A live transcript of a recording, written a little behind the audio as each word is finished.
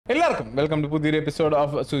എല്ലാവർക്കും welcome to പുതിയൊരു episode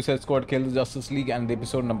of suicide squad kill justice league and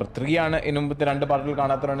episode number 3 ആണ്. ഇതിന് മുമ്പത്തെ 2 പാർട്ടുകൾ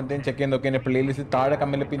കാണാത്തവരുണ്ടെങ്കിൽ ചെക്ക് ചെയ്യുന്നതൊക്കെ എൻ്റെ പ്ലേലിസ്റ്റ് താഴെ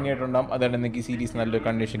കമ്മിൽ പിന്നീടുണ്ടാകും. അതുകൊണ്ട് നിങ്ങൾക്ക് ഈ സീരീസ് നല്ലൊരു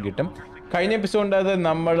കണ്ടീഷൻ കിട്ടും. കഴിഞ്ഞ എപ്പിസോഡിൻ്റെ അത്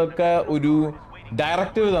നമ്മൾക്ക് ഒരു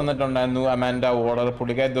ഡയറക്റ്റീവ് തന്നിട്ടുണ്ടായിരുന്നു. അമാൻഡ ഓർഡർ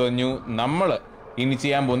പുള്ളിക്കാരി തോന്നി നമ്മൾ ഇനി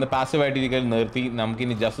ചെയ്യാൻ പോകുന്ന പാസീവായിട്ട് ഇരിക്കൽ നിർത്തി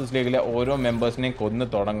നമുക്കിനി ജസ്റ്റിസ് ലീഗിലെ ഓരോ മെമ്പേഴ്സിനെയും കൊന്ന്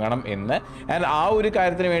തുടങ്ങണം എന്ന്. ആൻഡ് ആ ഒരു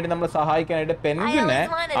കാര്യത്തിന് വേണ്ടി നമ്മൾ സഹായിക്കാനായിട്ട് പെൻഗ്വിനെ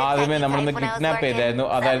ആദ്യമേ നമ്മളൊന്ന് കിഡ്നാപ്പ് ചെയ്തായിരുന്നു.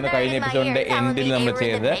 അതായിരുന്നു കഴിഞ്ഞ എപ്പിസോഡിന്റെ എൻഡിൽ നമ്മൾ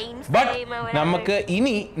ചെയ്തത്. ബട്ട് നമുക്ക്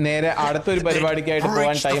ഇനി നേരെ അടുത്തൊരു പരിപാടിക്കായിട്ട്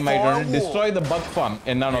പോകാൻ ടൈം ആയിട്ടുണ്ട്. ഡിസ്ട്രോയ് ദ ബഗ് ഫാം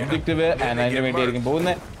എന്നാണ് ഒബ്ജക്റ്റീവ്. ആൻഡ് അതിന് വേണ്ടിയായിരിക്കും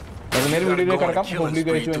പോകുന്നത്. നേരെ വീഡിയോയിലേക്ക് കിടക്കാം. Hopefully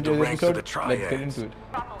guys you enjoy the episode. Let's get into it.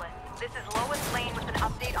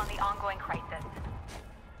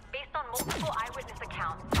 Multiple eyewitness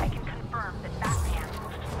accounts, I can confirm that Batman,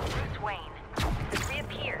 Bruce Wayne, has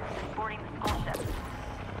reappeared boarding the skull ship,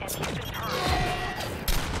 and he's been turned.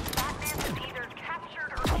 Batman has either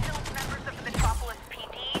captured or killed members of the Metropolis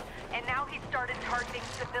PD, and now he's started targeting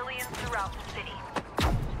civilians throughout the city.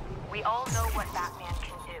 We all know what Batman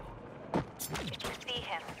can do. If you see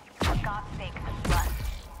him, for God's sake, run.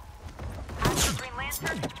 As for Green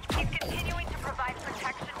Lantern, he's continuing to provide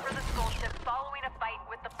protection for the skull ship following a fight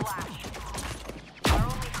with the Flash. Our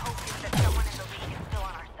only hope is that someone in the League is still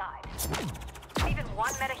on our side. If even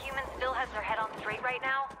one metahuman still has their head on straight right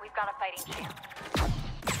now, we've got a fighting chance.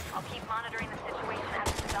 I'll keep monitoring the situation as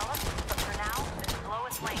it develops, but for now, this is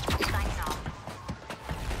Lois Lane signing off.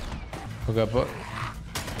 Okay,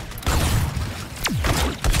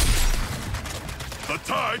 the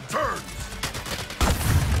tide turns.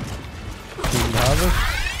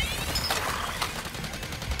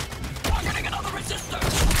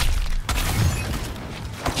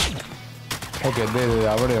 Okay,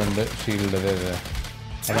 അവിടെ ഉണ്ട് shield.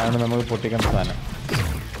 അതാണ് നമുക്ക് പൊട്ടിക്കേണ്ട സാധനം.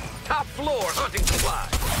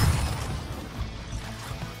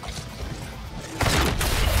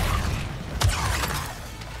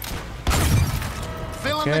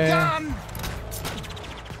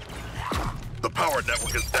 The power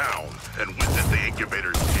network is down, and witness the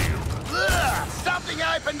incubator's sealed. Something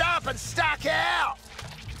opened up and stuck out.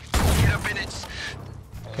 Get up in its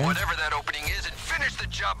whatever that opening is and finish the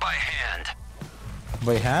job by hand.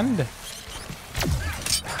 By hand?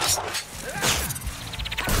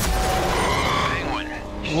 Penguin,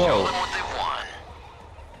 whoa. Show them what they want.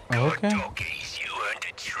 Okay. Good doggies, you earned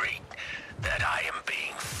a treat that I am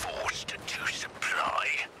being forced to supply.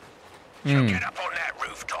 So get up on that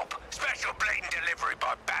rooftop. Special blatant delivery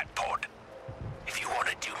by Batpod. If you want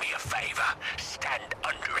to do me a favor, stand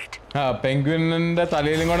under it. പെൻഗ്വിനിന്റെ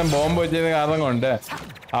തലയിലും കൂടെ bomb വെച്ചത് കാരണം കൊണ്ട്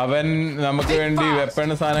അവൻ നമുക്ക് വേണ്ടി weapon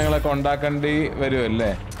സാധനങ്ങളൊക്കെ ഉണ്ടാക്കേണ്ടി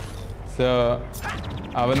വരുമല്ലേ. സോ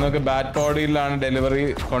അവൻ നമുക്ക് ബാറ്റ് ബോഡിയിലാണ് ഡെലിവറി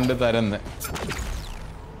കൊണ്ട് തരുന്നത്.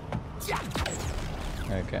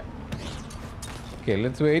 Okay,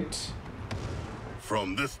 let's wait. From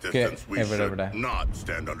this distance, we should not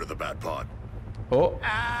stand under the Batpod. Oh,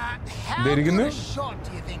 how good a shot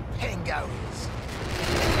do you think Pengo is?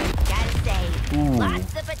 Gotta say,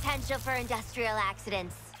 lots of potential for industrial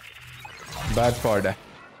accidents. Bad pod.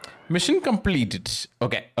 Mission completed.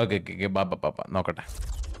 Okay. Baba. Nokkata.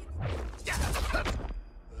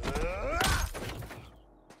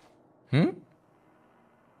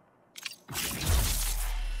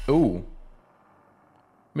 Oh.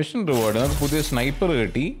 Mission reward. പുതിയ sniper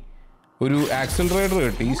കിട്ടി, ഒരു accelerator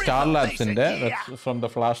കിട്ടി, star ലാബ്സിന്റെ from the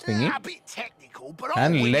flash തിങ്ങി,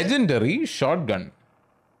 and legendary shot gun.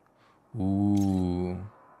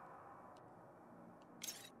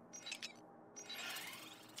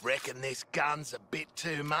 Reckon this gun's a bit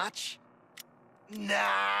too much?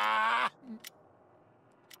 Nah.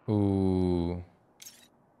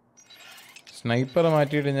 Sniper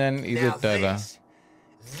മാറ്റിയിട്ട് ഞാൻ ഇത് ഇട്ടാലാ.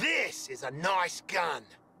 This is a nice gun.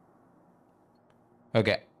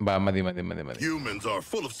 Okay, madi. Humans are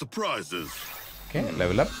full of surprises. Okay,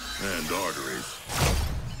 level up. And arteries.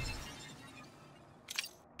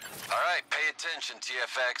 All right, pay attention,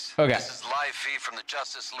 TFX. Okay. This is live feed from the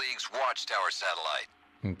Justice League's Watchtower satellite.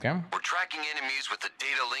 Okay. We're tracking enemies with the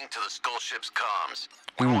data link to the Skull Ship's comms.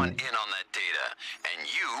 We want in on that data, and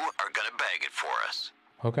you are gonna bag it for us.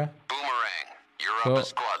 Okay. Boomerang, you're up as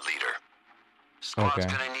squad leader. Squad's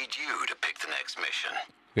gonna need you to pick the next mission.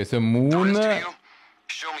 Okay, so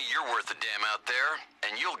show me you're worth a damn out there,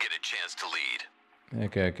 and you'll get a chance to lead.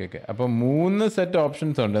 Okay. അപ്പോൾ 3 set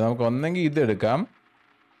options ഉണ്ട്. നമുക്ക് ഒന്നെങ്കിൽ ഇതെടുക്കാം,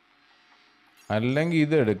 അല്ലെങ്കിൽ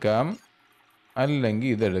ഇതെടുക്കാം, അല്ലെങ്കിൽ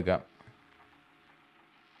ഇതെടുക്കാം.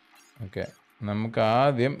 Okay, നമുക്ക്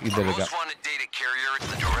ആദ്യം ഇതെടുക്കാം.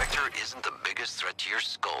 The director isn't the biggest threat to your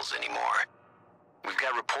skulls anymore. We've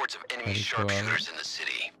got reports of enemy sharpshooters in the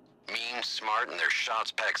city. Mean, smart, and their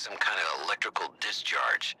shots pack some kind of electrical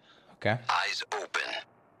discharge. Okay. Eyes open.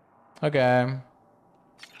 Okay.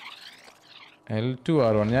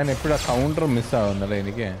 L2R1. ഞാൻ എപ്പോഴാ counter മിസ്സാവുന്നല്ലേ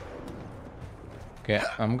എനിക്ക്. Okay,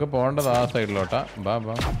 നമുക്ക് പോകേണ്ടത് ആ സൈഡിലോട്ടാ. ബാ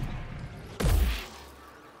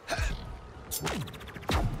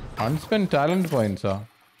അൺസ്പെൻഡ് talent പോയിന്റ്സോ?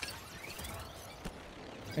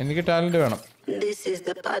 എനിക്ക് talent വേണം. This is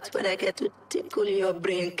the part where I get to tickle your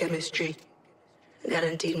brain chemistry.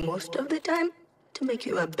 Guaranteed most of the time to make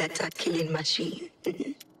you a better killing machine.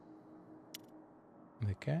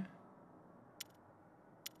 Okay.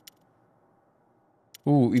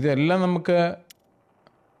 ഇതെല്ലാം നമുക്ക്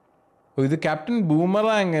ഇത് ക്യാപ്റ്റൻ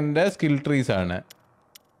ബൂമറാങ്ങിന്റെ സ്കിൽ ട്രീസ് ആണ്.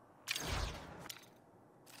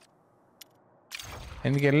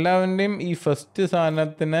 എനിക്ക് എല്ലാവരുടെയും ഈ ഫസ്റ്റ്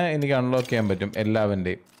സാധനത്തിന് എനിക്ക് അൺലോക്ക് ചെയ്യാൻ പറ്റും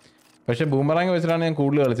എല്ലാവരുടെയും. പക്ഷെ ബൂമറാങ് വെച്ചിട്ടാണ് ഞാൻ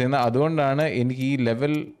കൂടുതൽ കളിച്ചിരുന്നത്. അതുകൊണ്ടാണ് എനിക്ക് ഈ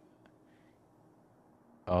level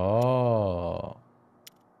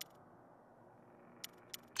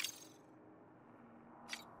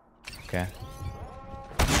okay.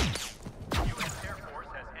 U.S. Air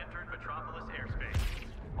Force has entered Metropolis airspace.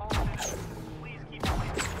 All citizens, please keep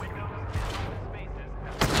placing windows and open spaces.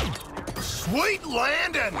 Sweet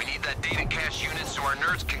landing! We need that data cache unit so our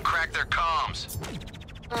nerds can crack their comms.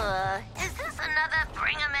 Is this another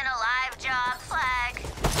bring 'em in alive job flag?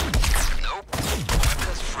 Nope.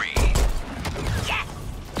 Weapons free. Yes!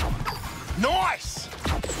 Nice!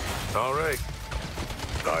 All right.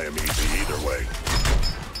 I am easy either way.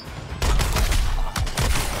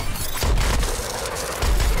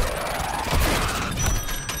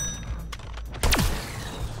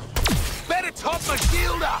 Better top my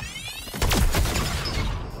shield up!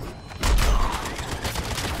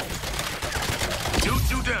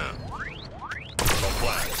 You down. No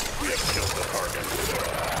flags. We have killed the target.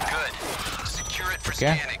 Good. Secure it for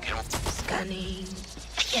Okay. scanning. Scanning.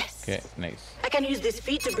 Yes. Okay, nice. I can use this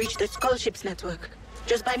feed to breach the Skull Ship's network.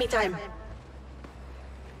 Just buy me time.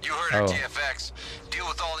 You heard her, Oh. TFX. Deal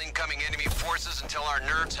with all incoming enemy forces until our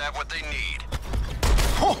nerds have what they need.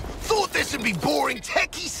 Oh, thought this would be boring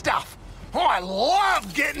techie stuff. Oh, I love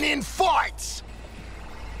getting in fights.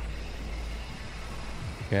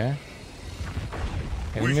 Okay.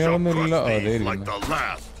 We shall എനിമയൊന്നും ഇല്ല. crush these അതെ like the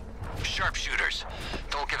last. Sharpshooters.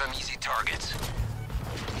 Don't give them easy targets.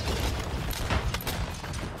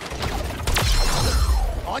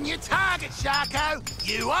 On your target, Sharko.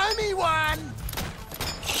 You owe me one.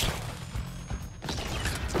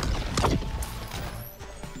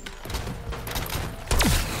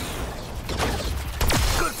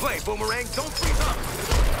 Good play, Boomerang. Don't freeze up.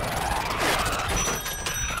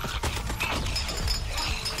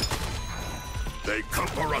 They come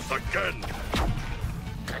for us again.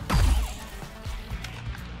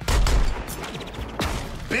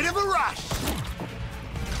 Bit of a rush.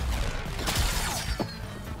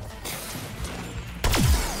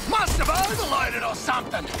 Must have overloaded or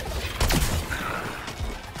something.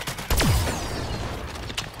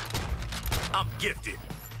 I'm gifted.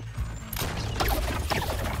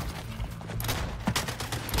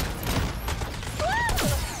 Woo!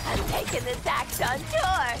 I'm taking this act on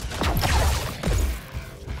tour.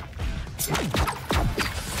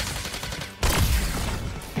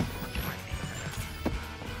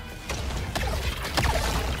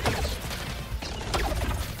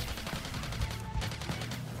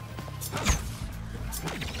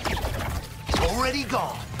 Already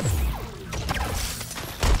gone.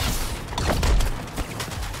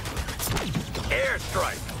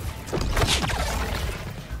 Airstrike.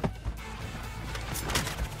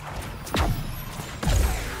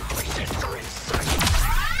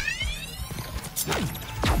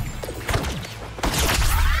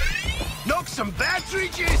 Knock some battery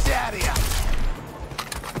juice out of you.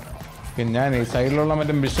 ഞാൻ ഈ സൈഡിലുള്ള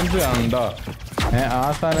മറ്റേ missions കാണുന്നുണ്ടോ? ആ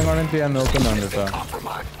സാധനങ്ങളും ചെയ്യാൻ നോക്കുന്നുണ്ട് കേട്ടോ.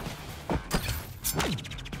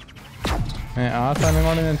 ആ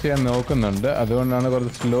സാധനങ്ങളും ഞാൻ ചെയ്യാൻ നോക്കുന്നുണ്ട്. അതുകൊണ്ടാണ്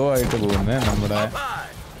കുറച്ച് സ്ലോ ആയിട്ട് പോകുന്നത് നമ്മുടെ.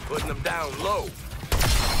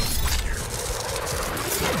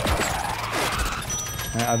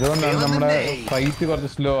 അതുകൊണ്ടാണ് നമ്മുടെ ഫൈറ്റ് കുറച്ച്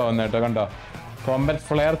സ്ലോ ആവുന്നത് കേട്ടോ. കണ്ടോ, കോമ്പാറ്റ്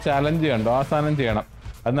ഫ്ലെയർ ചാലഞ്ച് കണ്ടോ? ആ സാധനം ചെയ്യണം.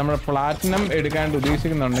 അത് നമ്മൾ പ്ലാറ്റിനം എടുക്കാണ്ട്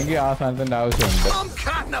ഉദ്ദേശിക്കുന്നുണ്ടെങ്കിൽ ആ സാധനത്തിന്റെ ആവശ്യമുണ്ട്.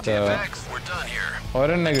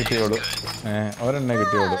 ഒരെണ്ണേ കിട്ടിയോളൂ. ഒരെണ്ണേ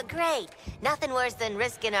കിട്ടിയോളൂ. Oh, great. Nothing worse than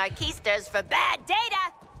risking our keysters for bad data.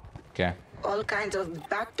 Okay. All kinds of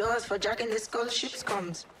backdoors for jacking the Skull Ship's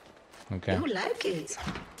comms. Okay. You like it.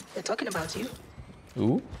 They're talking about you.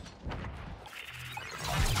 Ooh.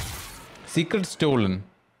 Secret stolen.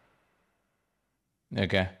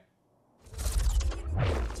 Okay.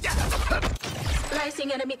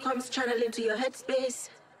 Slicing enemy comms channel into your headspace.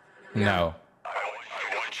 No. I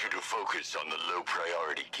want you to focus on the low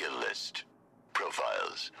priority kill list.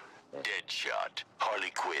 Profiles: Deadshot,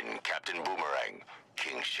 Harley Quinn, Captain Boomerang,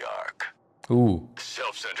 King Shark. Ooh.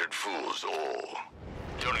 Self-centered fools all.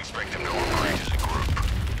 Don't expect them to operate as a group.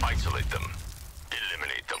 Isolate them.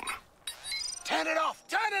 Eliminate them. Turn it off!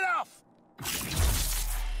 Turn it off!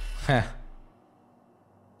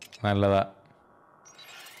 നല്ലതാ.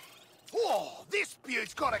 Whoa, this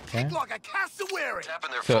beaut's got a kick like a cassowary.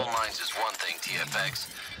 Tapping their phone lines is one thing, TFX,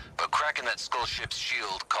 but cracking that skull ship's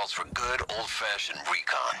shield calls for good old-fashioned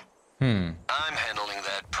recon. I'm handling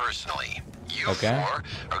that personally. You four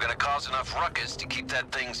are gonna cause enough ruckus to keep that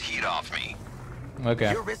thing's heat off me.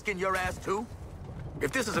 Okay. You're risking your ass too?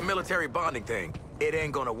 If this is a military bonding thing, it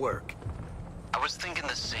ain't gonna work. I was thinking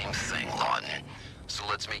the same thing, Lawton. So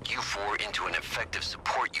let's make you four into an effective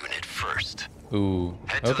support unit first. Ooh.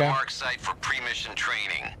 Head to the mark site for pre-mission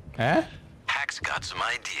training. Hack's got some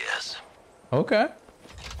ideas. Okay.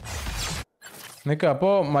 നിക്ക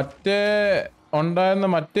അപ്പോ മറ്റേ ഉണ്ടായിരുന്ന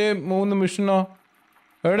മറ്റേ 3 മിഷനോ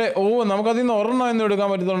എവിടെ? ഓ, നമുക്കതിൽ നിന്ന് ഒരെണ്ണം എന്ന് എടുക്കാൻ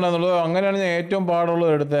പറ്റത്തുണ്ടായിരുന്നുള്ളൂ. അങ്ങനെയാണ് ഞാൻ ഏറ്റവും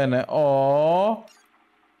പാടുള്ളത് എടുത്തത് തന്നെ. ഓ,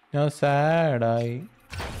 ഞാൻ സാഡായി.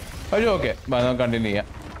 പക്ഷേ ഓക്കെ, നമുക്ക് കണ്ടിന്യൂ ചെയ്യാം.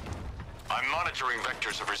 I'm monitoring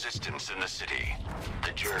vectors of resistance in the city.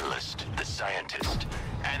 The journalist, the scientist,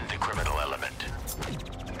 and the criminal element.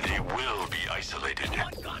 They will be isolated.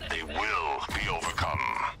 They will be overcome.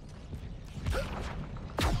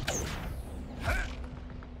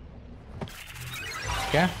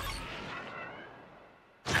 Okay.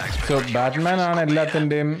 So Batman ആണ്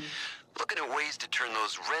എല്ലാത്തിന്റെയും. Looking at ways to turn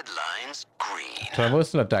those red lines green.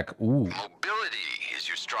 Traversal attack. Ooh. Mobility is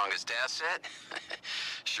your strongest asset.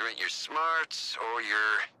 Sure ain't your smarts or your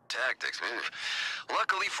tactics.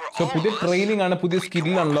 Luckily for all of us. So പുതിയ training ആണ്, പുതിയ skill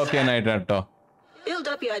unlock ചെയ്യാനായിട്ട് കേട്ടോ. Build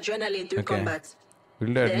up your adrenaline through combat.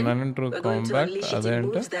 Build adrenaline through combat.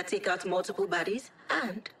 Adrenaline moves that take out multiple bodies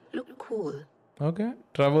and look cool. Okay.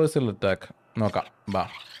 Traversal attack. നോക്കാം. ബാ.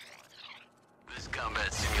 This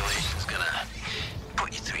combat simulation is gonna put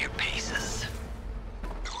you through your paces.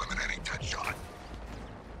 Eliminating Deadshot.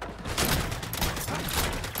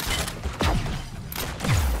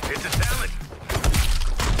 It's a talent.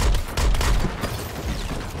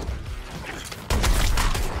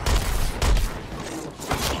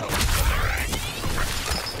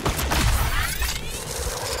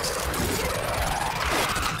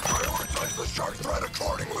 Prioritize the shark threat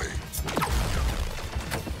accordingly.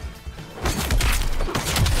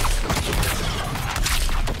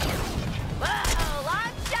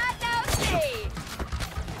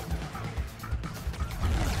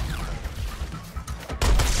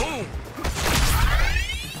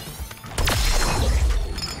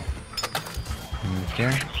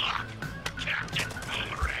 Okay.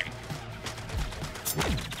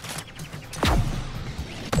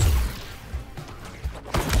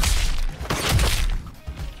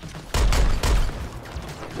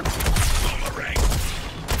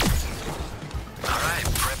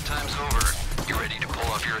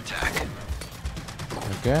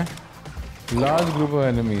 Okay. Large group of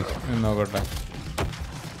enemies. നോക്കട്ടെ.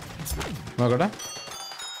 നോക്കട്ടെ.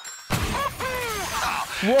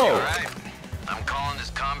 Whoa. I'm calling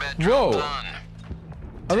this combat Whoa. drill done.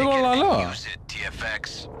 അത് കൊള്ളാലോ. Use it, TFX.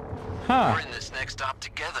 Huh. We're in this next stop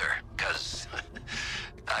together, cause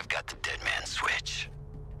I've got the dead man switch.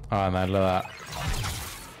 നല്ലതാ.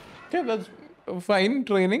 Okay, that's fine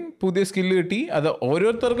training. പുതിയ skill കിട്ടി. അത്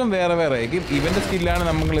ഓരോരുത്തർക്കും വേറെ വേറെ ആയിരിക്കും. ഇവന്റെ സ്കില്ലാണ്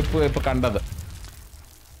നമ്മളിപ്പോ കണ്ടത്.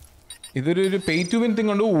 ഇതൊരു pay to win thing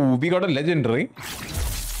കൊണ്ട് we got a legendary.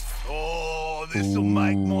 Oh, this'll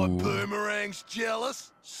make my boomerangs jealous.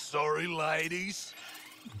 Sorry, ladies.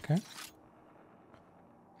 Okay.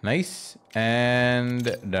 Nice and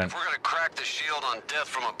done. If we're gonna crack the shield on death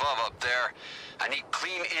from above up there, I need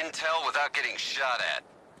clean intel without getting shot at.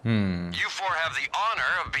 You four have the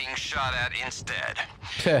honor of being shot at instead,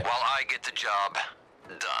 while I get the job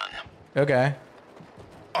done. Okay.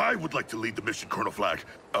 I would like to lead the mission, Colonel Flag.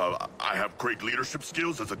 I have great leadership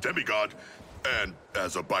skills as a demigod, and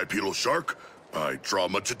as a bipedal shark, I draw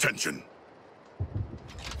much attention.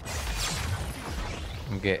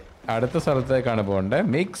 Okay. അടുത്ത സ്ഥലത്തേക്കാണ് പോകേണ്ടത്.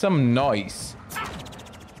 Make some noise.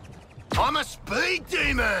 I'm a speed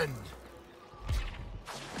demon.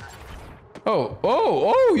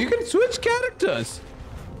 Oh, you can switch characters.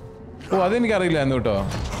 അതെനിക്കറിയില്ലായിരുന്നു കേട്ടോ.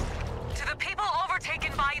 To the people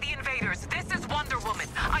overtaken by the invaders, this is Wonder Woman.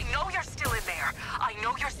 I know you're still in there. I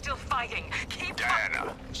know you're still fighting. Keep Diana,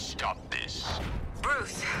 stop this.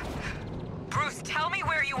 Bruce, tell me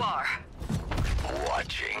where you are.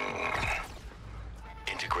 Watching.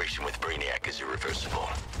 Integration with Brainiac is irreversible.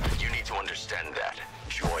 You need to understand that.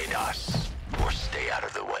 Join us, or stay out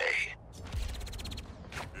of the way.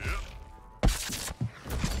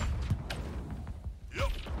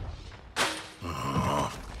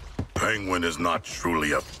 penguin is not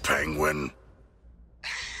truly a penguin.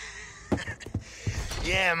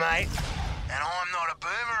 Yeah, mate. And I'm not a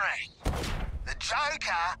boomerang. The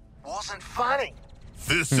Joker wasn't funny.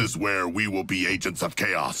 This is where we will be agents of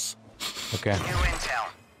chaos. Okay. New intel.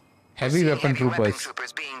 Heavy weapon troopers.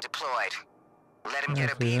 Troopers being deployed. Let him get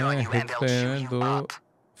a beat on you and they'll chew you up.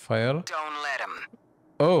 Fire. Don't let him.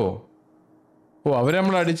 Oh. Oh, അവരെ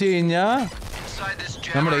നമ്മൾ അടിച്ചു കഴിഞ്ഞാ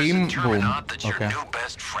നമ്മുടെ aim പോവും. Okay.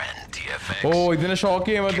 Oh, ഇതിനെ shock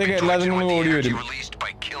ചെയ്യുമ്പോഴത്തേക്ക് എല്ലാത്തിനും കൂടി ഓടി വരും.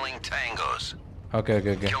 Okay.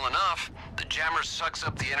 Kill enough, the jammer sucks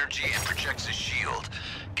up the energy and projects a shield.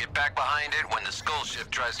 Get back behind it when the skull ship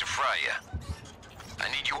tries to fry you. I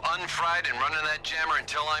need you unfried and running that jammer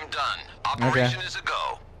until I'm done. Operation is a go.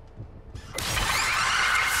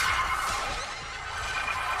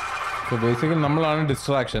 So basically നമ്മളാണ്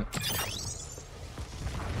distraction.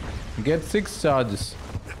 Get 6 charges.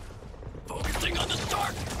 Focusing on the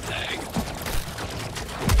start thing.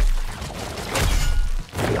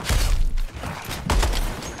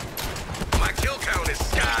 My kill count is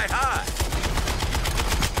sky high.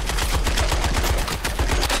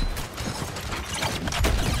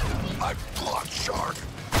 My blood shark.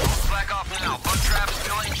 Slack off now. Bug trap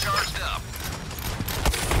still ain't charged up.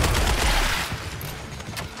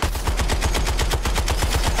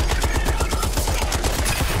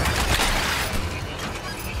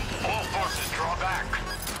 All forces draw back.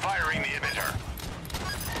 Firing the emitter.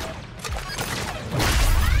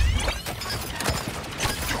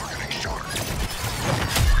 Targeting shark.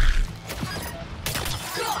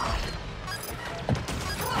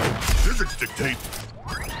 Physics dictate.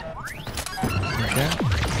 Okay.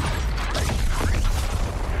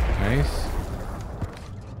 Nice.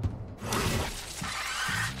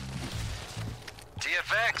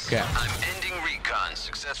 TFX. Okay. I'm ending recon.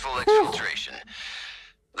 Successful exfiltration.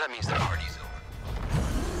 That means the party's over.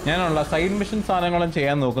 ഞാനുള്ള side mission സാധനങ്ങളും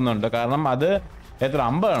ചെയ്യാൻ നോക്കുന്നുണ്ട്. കാരണം അത് എത്ര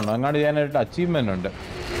 50 ഉണ്ടോ അങ്ങോട്ട് ചെയ്യാനായിട്ട് achievement ഉണ്ട്.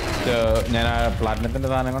 ഞാൻ ആ പ്ലാറ്റിനത്തിന്റെ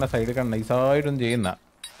സാധനങ്ങളുടെ സൈഡിൽ കണ്ട് നൈസായിട്ടും ചെയ്യുന്ന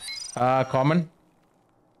common.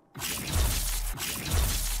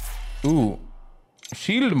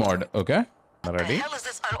 Shield mod. Okay. Ready? What the hell is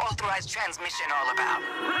this unauthorized transmission all about?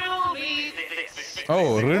 Oh,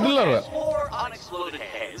 Riddler. Four unexploded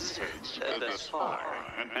heads. Thus far.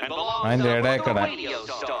 And belongs And to the the radio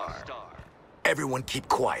star. Everyone keep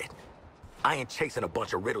quiet. I ain't chasing a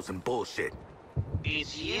bunch of riddles and bullshit.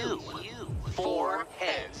 It's you. 4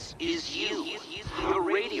 heads is you. The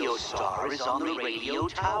radio star is on the radio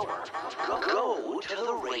tower. Go to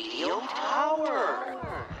the radio tower.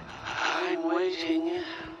 I'm waiting.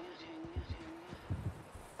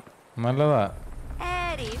 നല്ലതാ.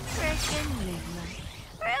 Eddie frickin' Nigma.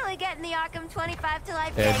 Really getting the Arkham 25 to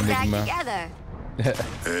life gang back Enigma. together.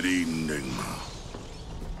 Enigma.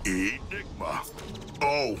 Enigma.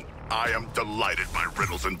 Oh, I am delighted by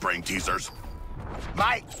riddles and brain teasers.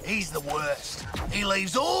 Mate, he's the worst. He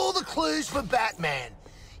leaves all the clues for Batman.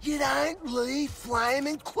 You don't leave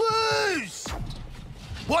flaming clues.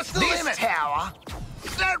 What's the limit? Tower?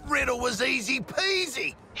 That riddle was easy peasy.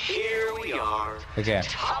 Here we are. Okay.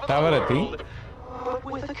 Top of Tower the etti. world, but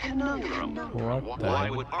with a conundrum. What the Why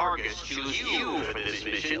hell? would Argus choose you for this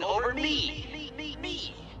mission over me?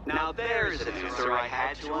 Now there's an answer I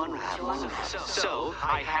had to unravel. So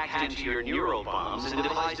I hacked into your neural bombs and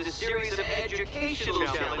devised a series of educational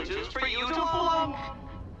challenges for you to flunk.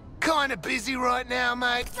 Kinda busy right now,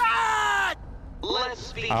 mate. Ah! Let's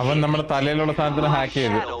അവൻ നമ്മുടെ തലയിലുള്ള സാധനത്തിന് hack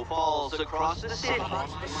ചെയ്തു. Shadow falls across the city.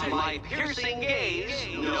 My piercing gaze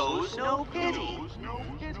knows no pity.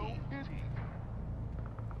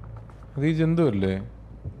 അത് ഈ ജന്തു അല്ലേ?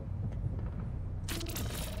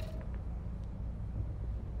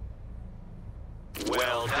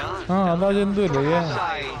 Well done. അതാ ജന്തു അല്ലേ?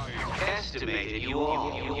 I estimated you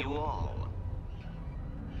all.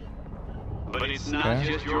 But it's not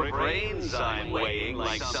just your brains I'm weighing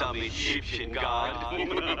like some Egyptian god.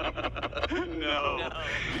 No.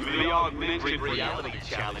 The augmented reality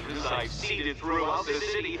challenges I've seeded throughout the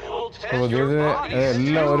city will test your bodies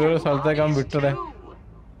എല്ലാം ഓരോരോ സ്ഥലത്തേക്ക് അവൻ വിട്ടടേ.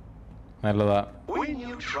 നല്ലതാ. When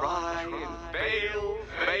you try and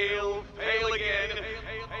fail again,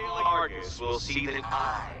 Argus will see that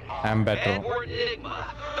I'm better. Edward Enigma,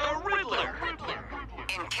 the Riddler.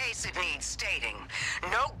 In case it needs stating,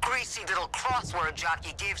 no greasy little crossword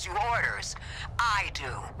jockey gives you orders. I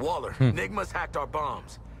do. Waller, Enigma's hacked our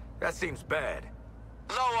bombs. That seems bad.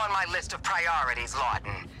 Low on my list of priorities,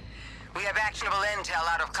 Lawton. We have actionable intel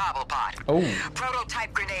out of Cobblepot. Oh.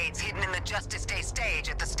 Prototype grenades hidden in the Justice Day stage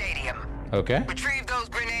at the stadium. Okay. Retrieve those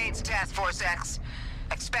grenades, Task Force X.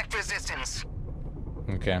 Expect resistance.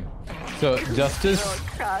 Okay. So justice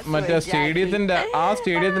മറ്റേ സ്റ്റേഡിയത്തിന്റെ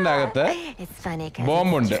അകത്ത്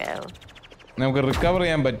bomb ഉണ്ട്. നമുക്ക് recover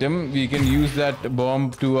ചെയ്യാൻ പറ്റും. We can use that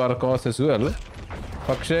bomb to our cos as well.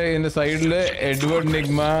 പക്ഷേ ഇതിന്റെ സൈഡിൽ Edward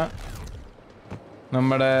നിഗ്മ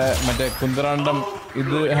നമ്മുടെ മറ്റേ കുന്തറാണ്ടം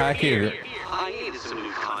ഇത് ഹാക്ക് ചെയ്തു.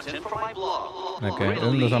 ഓക്കെ,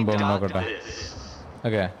 എന്ത് സംഭവം നോക്കട്ടെ.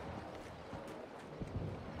 Okay,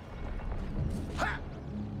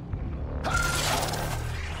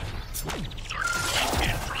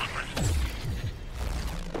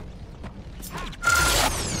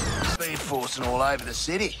 Speed forcing all over the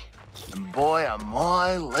city. And boy, are my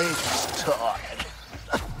legs tired.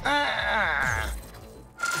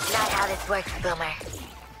 Not how this works, Boomer.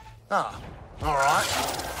 Oh, all right.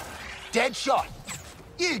 Deadshot,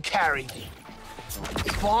 you carry me.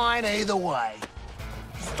 Fine either way.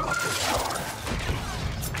 Stop this car.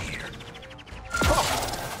 Here. Oh,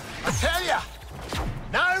 I tell ya,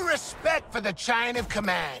 no respect for the chain of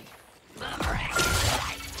command.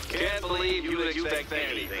 Can't believe you would expect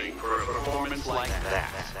anything for a performance like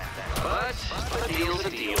that. But a deal's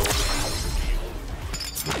a deal.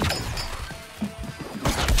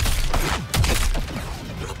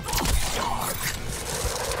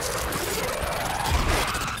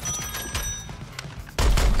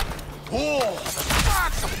 Oh, the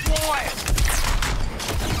sparks are flying!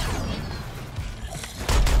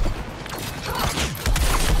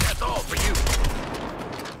 That's all for you.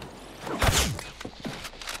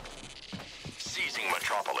 Seizing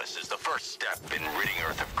Metropolis is the first step in ridding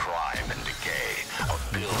Earth of crime and decay, of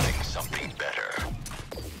building something better.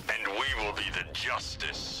 And we will be the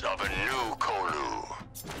justice of a new Kolu.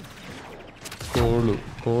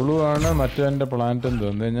 Call ആണ് മറ്റേ എൻ്റെ plant എന്ന്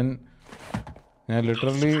തോന്നുന്നത്. ഞാൻ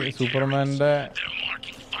literally സൂപ്പർമാൻ്റെ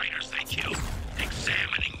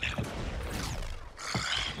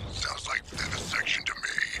Sounds like vivisection to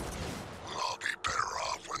me. We'll all be better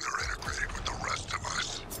off when they're integrated with the rest of us.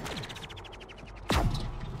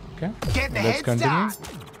 Okay, Get the let's head continue.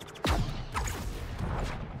 start.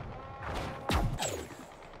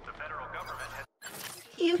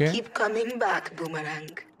 You Okay. keep coming back,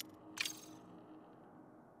 Boomerang.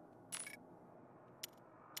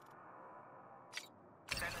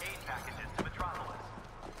 Send aid packages to Metropolis.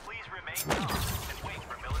 Please remain calm and wait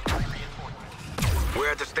for military reinforcements.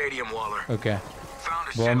 We're at the stadium, Waller. Okay. Found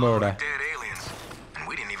a Bomb shitload order. of dead aliens, and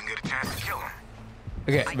we didn't even get a chance to kill them.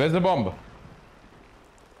 Okay, where's the bomb?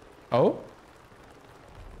 Oh?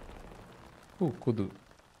 Ooh, kudu.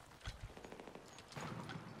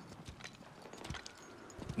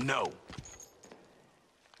 No.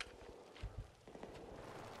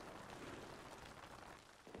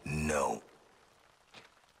 No.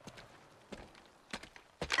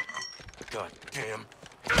 God damn.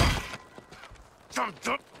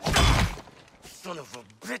 Son of a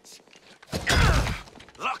bitch.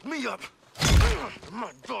 Lock me up.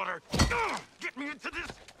 My daughter. Get me into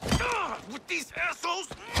this. With these assholes.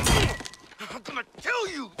 I'm gonna kill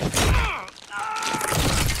you.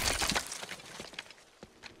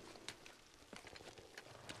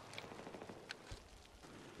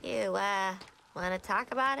 You, want to talk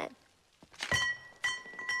about it?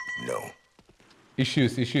 No.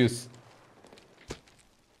 Issues.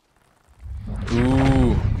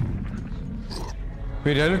 Ooh.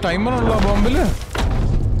 Wait, have a timer on the bomb?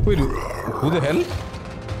 Wait, who the hell?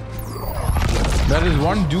 That is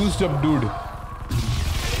one juiced up dude.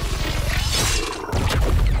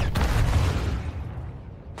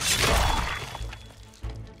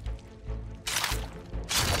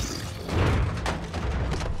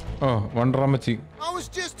 Oh, one Ramachi. I was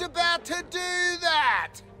just about to do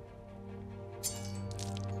that!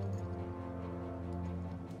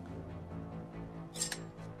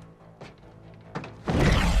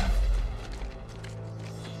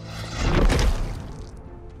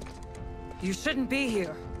 You shouldn't be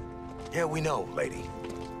here. Yeah, we know, lady.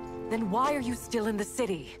 Then why are you still in the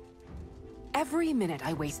city? Every minute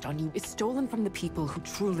I waste on you is stolen from the people who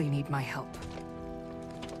truly need my help.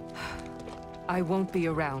 I won't be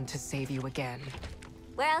around to save you again.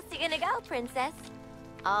 Where else are you gonna go, Princess?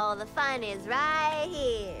 All the fun is right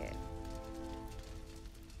here.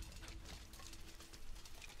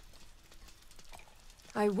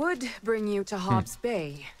 I would bring you to Hobbs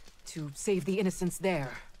Bay to save the innocents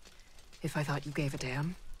there, if I thought you gave a damn.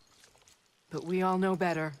 But we all know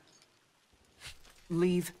better.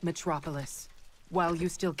 Leave Metropolis while you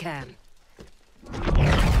still can.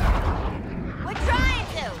 We're trying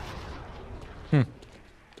to!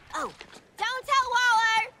 Oh, don't tell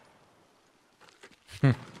Waller!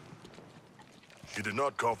 She did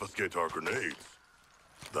not confiscate our grenades.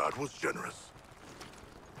 That was generous.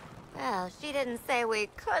 Well, she didn't say we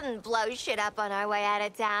couldn't blow shit up on our way out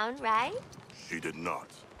of town, right? She did not.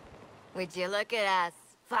 Would you look at us,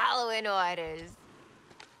 following orders?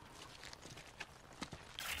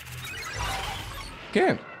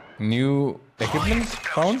 Okay, new equipment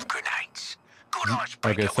found.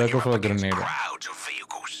 Okay, circle for a grenade. Crowds of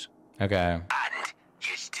vehicles. Okay. And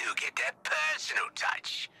you still get that personal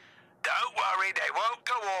touch. Don't worry, they won't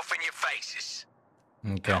go off in your faces.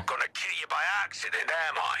 Okay. Not gonna kill you by accident,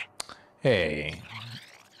 am I? Hey.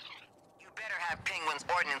 You better have Penguin's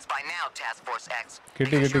ordnance by now, Task Force X.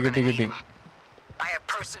 Kitty. I have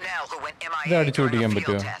personnel who went That MIA attitude during a again,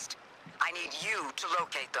 field but test. I need you to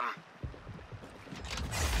locate them.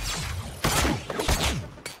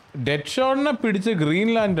 Deadshotനെ പിടിച്ച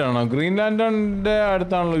Greenland ആണോ? ഗ്രീൻലാൻഡിന്റെ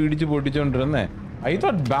അടുത്താണല്ലോ ഇടിച്ച് പൊട്ടിച്ചോണ്ടിരുന്നേ. I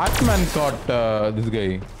thought Batman caught this guy.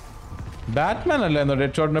 Batman അല്ലായിരുന്നോ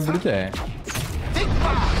Deadshotനെ പിടിച്ചേ?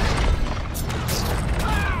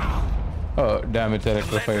 Oh, damn, it's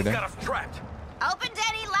electrified. Opened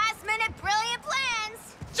any last-minute brilliant plans?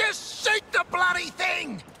 Just shoot the bloody thing!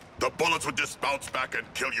 The bullets would just bounce back and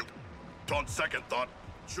kill you. On second thought,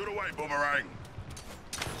 shoot away, Boomerang.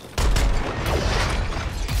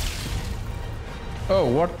 Oh,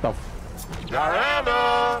 what the Diana,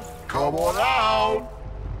 come on out.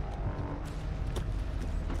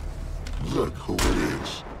 Look who it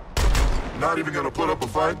is. Not even gonna put up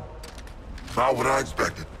a fight? Not what I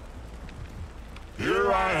expected. Here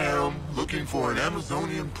I am, looking for an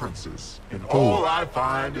Amazonian princess, and all I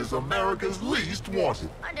find is America's least wanted.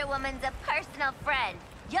 Wonder Woman's a personal friend.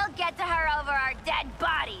 You'll get to her over our dead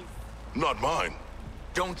bodies. Not mine.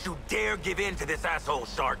 Don't you dare give in to this asshole,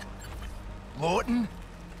 Shark. Morton,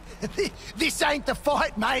 this ain't the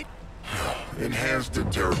fight, mate. Enhanced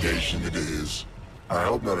interrogation it is. I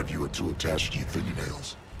hope none of you are too attached to your fingernails.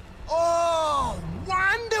 Oh,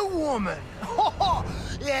 Wonder Woman. Oh,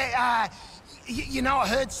 yeah, you know, I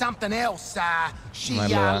heard something else. She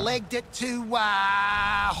legged it to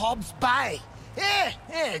Hobbs Bay.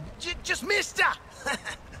 Yeah, just missed her.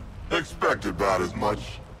 Expected about as much.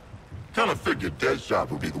 Kinda figured Deadshot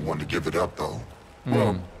would be the one to give it up, though.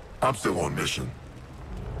 Well, I'm still on mission,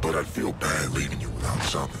 but I'd feel bad leaving you without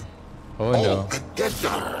something. Oh, no. And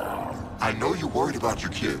Deadshot, I know you're worried about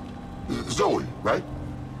your kid. Zoe, right?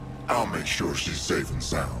 I'll make sure she's safe and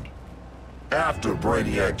sound. After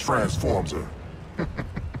Brainiac transforms her.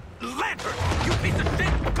 Lantern! You piece of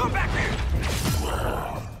shit! Come back here!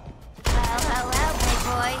 Well, big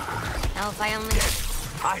boy. Now if I only...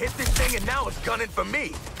 I hit this thing and now it's gunning for me.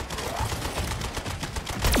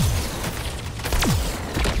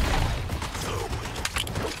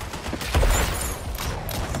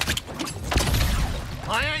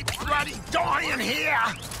 I ain't bloody dying here!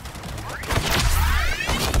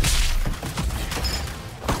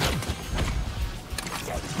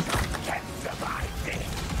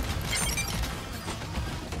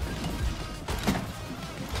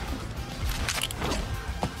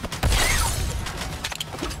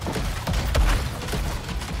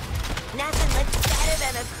 Nothing looks better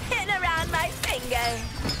than a pin around my finger.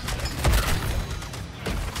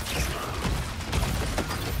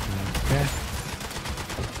 Okay.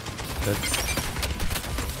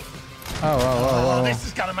 Oh, this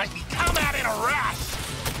is gonna make me come out in a rush!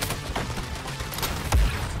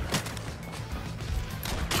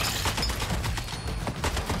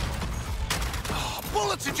 Oh,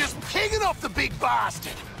 bullets are just pinging off the big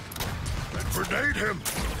bastard! And grenade him!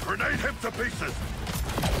 Grenade him to pieces!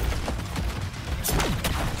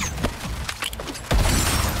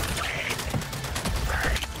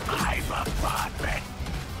 I'm a barbarian.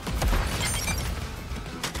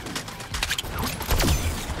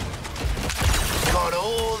 Got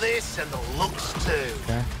all this and the looks too.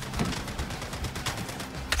 Okay.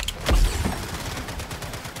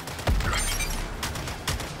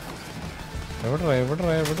 എവിടെ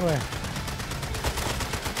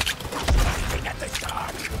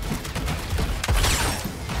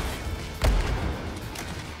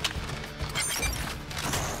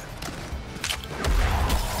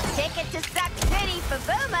Ticket to Suck City for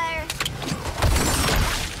Boomer.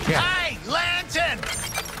 Hey, Lantern!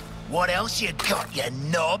 What else you got, you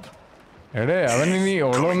knob? എടേ അവൻ ഇനി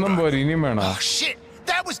ഉള്ളൊന്നും പോരെ ഇനിയും വേണോ? Oh shit!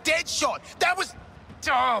 That was Deadshot! That was...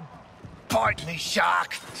 Oh, bite me,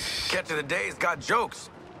 Shark! Catch of the day's got jokes.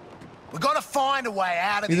 We gotta find a way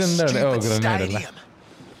out of this stupid stadium.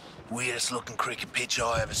 Weirdest looking cricket pitch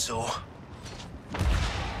I ever saw.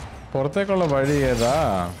 പുറത്തേക്കുള്ള വഴി ഏതാ?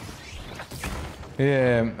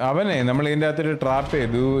 അവനെ നമ്മൾ ഇതിൻ്റെ അകത്തൊരു trap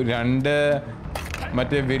ചെയ്തു. രണ്ട്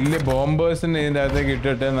മറ്റേ വലിയ ബോംബേഴ്സിനെ ഇതിൻ്റെ അകത്തേക്ക്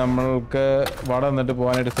ഇട്ടിട്ട് നമ്മൾക്ക് വട നിന്നിട്ട്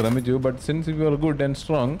പോകാനായിട്ട് ശ്രമിച്ചു. But since you are good and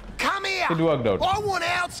strong It worked out. I want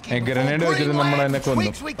outskin Grenade before വെച്ചിട്ട് നമ്മൾ Greenland അതിനെ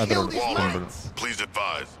കൊന്നു. twigs we killed his Walter, mates. please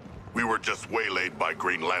advise. We were just waylaid by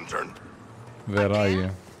Green Lantern. Where are you?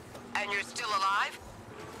 And you're still alive?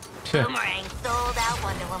 Boomerang sold out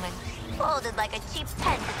Wonder Woman. Folded like a cheap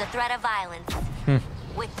tent at the threat of violence.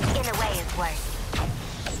 Which, in a way, is worse.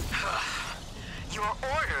 Your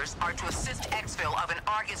orders are to assist exfil of an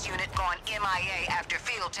Argus unit gone MIA after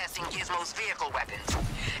field testing Gizmo's vehicle weapons.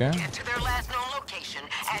 Okay. Get to their last known location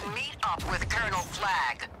and meet up with Colonel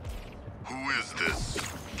Flag. Who is this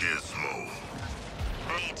Gizmo?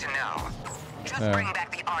 Need to know. Just bring back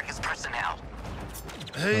the Argus personnel.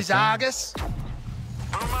 Who's Argus?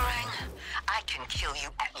 Boomerang, I can kill you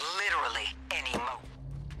at literally any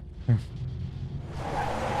moment.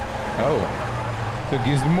 Oh. So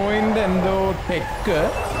Gizmoinde എന്തോ tech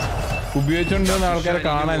ഉപയോഗിച്ചുകൊണ്ടെന്ന് ആൾക്കാരെ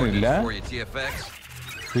കാണാനില്ല.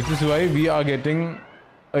 Which is why we are getting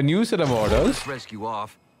a new set of orders. Rescue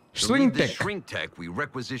off. Shrink tech. Shrink tech we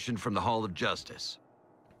requisitioned from the Hall of Justice.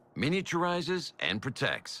 Miniaturizes and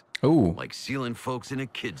protects. Oh. Like sealing folks in a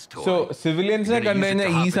kid's toy. So civilians ne kandu കഴിഞ്ഞാൽ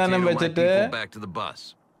ഈ സാധനം വെച്ചിട്ട് back to the bus.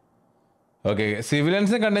 Okay,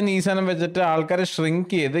 civilians കണ്ടു ഈ സാധനം വെച്ചിട്ട് ആൾക്കാരെ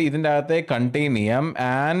shrink ചെയ്ത് ഇതിന്റെ അകത്തെ കണ്ടെയ്ൻ ചെയ്യാം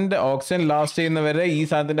ആൻഡ് ഓക്സിജൻ ലാസ്റ്റ് ചെയ്യുന്നവരെ ഈ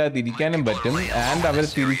സാധനത്തിന്റെ അകത്ത് ഇരിക്കാനും പറ്റും ആൻഡ് അവർ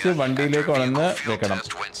തിരിച്ച് വണ്ടിയിലേക്ക് കൊണ്ടുവന്ന് വെക്കണം.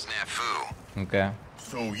 Okay.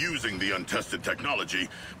 So using the untested technology,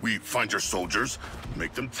 we find your soldiers,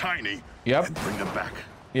 make them tiny, and bring them back.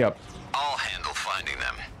 Yep. I'll handle finding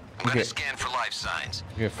them. I'm gonna scan for life signs.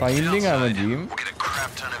 Okay, finding ആണ് team. We'll get a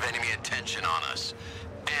crap ton of enemy attention on us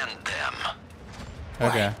and them.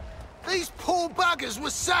 Okay. These poor buggers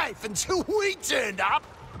were safe until we turned up.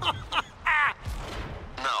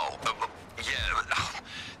 No.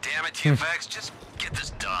 Damn it, TFX, just get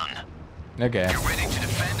this done. Okay. Get ready to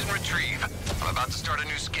defend and retrieve. I'm about to start a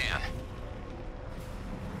new scan.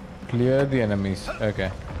 Clear the enemies. Okay.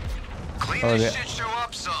 Clean this shit show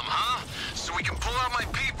up some, huh? So we can pull out my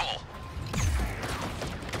people.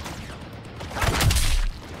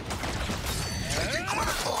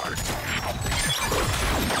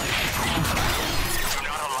 Do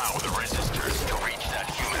not allow the resistors to reach that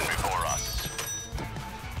human before us.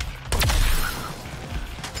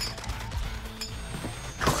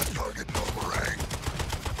 Target Boomerang.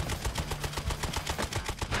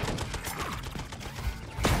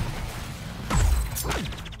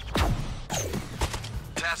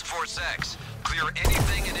 Task Force X, clear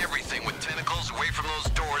anything and everything with tentacles away from those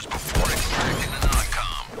doors before extracting the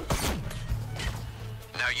non-com.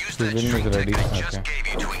 Now use that shrink tech I just gave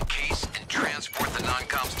you to encase and transport the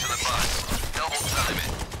non-coms to the bus. Double time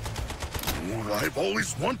it. Ooh, I've always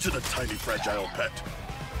wanted a tiny fragile pet.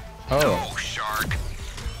 Oh. No, Shark.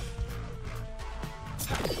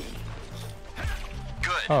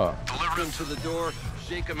 Good. Oh. Deliver them to the door,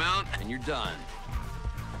 shake them out, and you're done.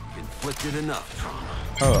 Inflicted enough trauma.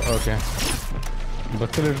 Oh, okay.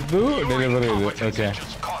 ബസ്സിലെടുത്തു delivery ചെയ്തു. Okay.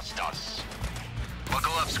 Cost us.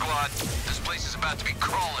 Buckle up, squad. This place is about to be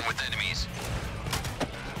crawling with enemies.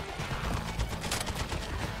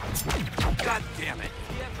 God damn it.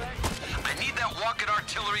 I need that walking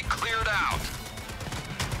artillery cleared out.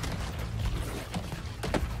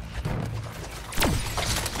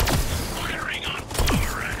 Firing on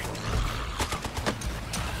Boomerang.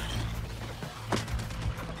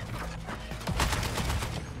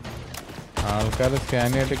 ആൾക്കാർ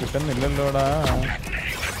scan ചെയ്തിട്ട് കിട്ടുന്നില്ലല്ലോടാ.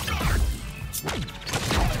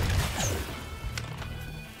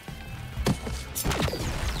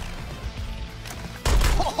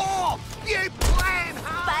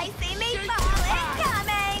 Spicy meatball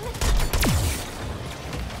incoming!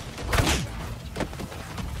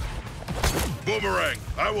 Boomerang,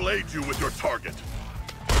 I will aid you with your target.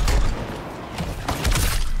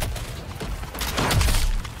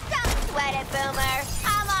 Don't sweat it, Boomer.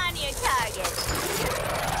 I'm on your target.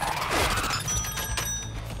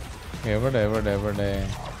 എവിടെ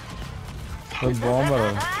bomber.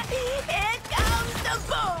 Here comes the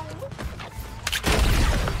boom!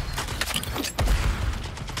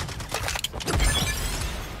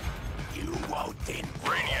 You won't then.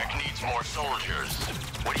 Brainiac needs more soldiers.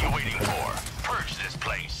 What are you waiting for? Purge this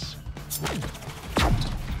place.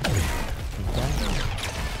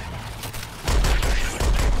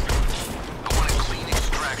 I want a clean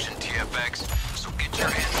extraction, TFX, so get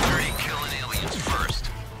your hands dirty killing aliens first.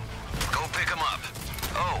 Go pick them up.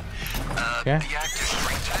 Oh, Okay. the active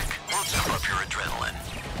shrink tech will jump up your adrenaline.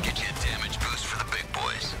 Get you a damage boost for the big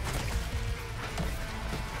boys.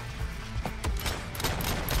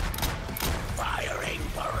 Firing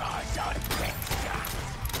barrage on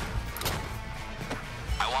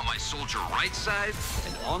I want my soldier right side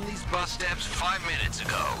and on these bus steps 5 minutes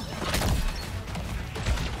ago.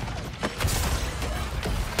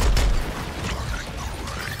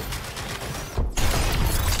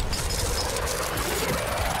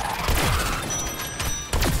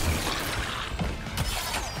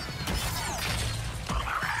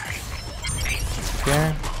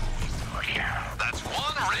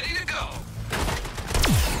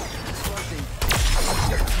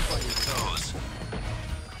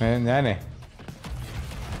 ഞാനേ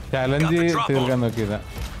challenge തീർക്കാൻ നോക്കിയതാ.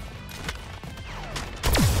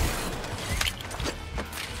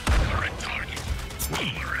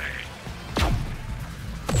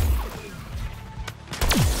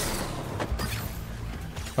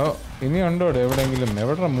 ഓ ഇനി ഉണ്ടോ എവിടെയെങ്കിലും?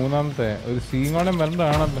 എവിടെ മൂന്നാമത്തെ ഒരു സീങ്ങോണം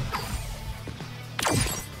വരണ്ടാണല്ലോ.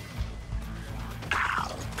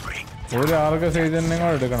 ഒരു ആർഗ സേജനെ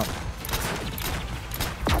കൂടെ എടുക്കണം.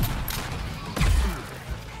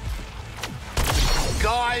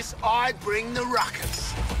 Guys, I bring the ruckus.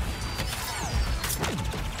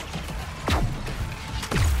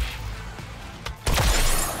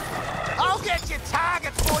 I'll get your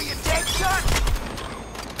target for you, Deadshot.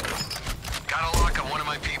 Got a lock on one of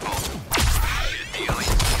my people. Shit,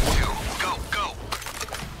 dealing. Two. Go, go.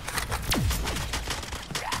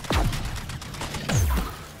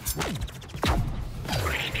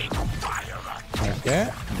 Okay,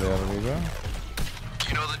 there we go.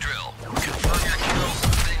 You know the drill. Confirm your kills,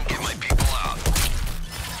 then get my people out.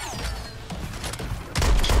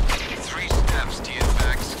 3 steps,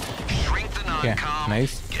 TFX. Shrink the non-com. Okay,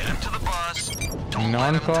 nice. Get him to the bus. Don't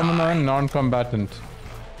Non-common and non-combatant.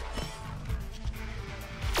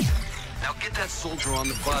 Now get that soldier on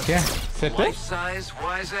the bus. Yeah, set it. Life size,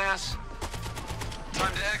 wise ass.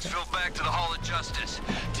 Time to exfil back to the Hall of Justice.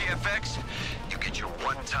 TFX, you get your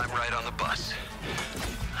one-time ride on the bus.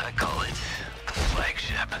 I call it the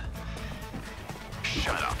flagship.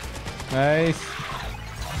 Shut up. Nice.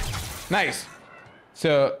 Nice.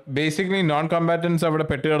 So basically non-combatants അവിടെ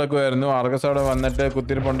പെട്ട് കിടക്കുമായിരുന്നു. Args അവിടെ വന്നിട്ട്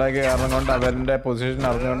കുത്തിരിപ്പുണ്ടാക്കിയ കാരണം കൊണ്ട് അവരുടെ position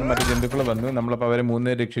അറിഞ്ഞുകൊണ്ട് മറ്റു ജന്തുക്കൾ വന്നു. നമ്മളപ്പോൾ അവരെ 3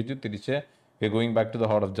 പേരെ രക്ഷിച്ചു. തിരിച്ച് going back to the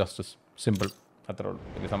whole of justice. Simple, അത്രേ ഉള്ളൂ.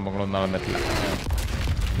 വലിയ സംഭവങ്ങളൊന്നും നടന്നിട്ടില്ല.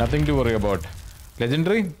 Nothing to worry about.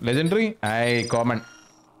 Legendary common.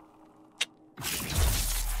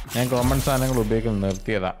 ഞാൻ കോമൺ സാധനങ്ങൾ ഉപയോഗിക്കുന്നത്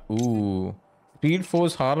നിർത്തിയതാ. സ്പീഡ്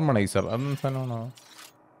ഫോഴ്സ് ഹാർമണൈസർ അതൊന്നും സാധനമാണോ?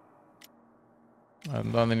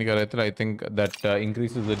 എന്താണെന്ന് എനിക്കറിയത്തില്ല. I think that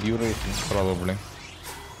increases the duration probably.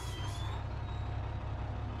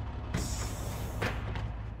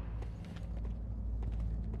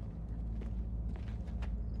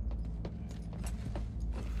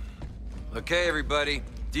 Okay, everybody.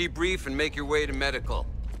 Debrief and make your way to medical.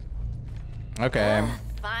 Okay.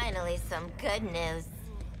 Finally, some good news.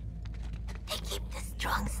 They keep the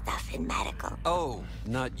strong stuff in medical. Oh,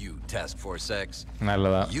 not you, Task Force X.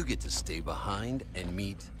 നല്ലതാ. You get to stay behind and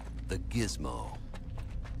meet the Gizmo.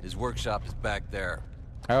 His workshop is back there.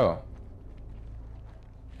 Oh.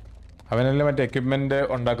 അവനെല്ലാം മറ്റേ equipment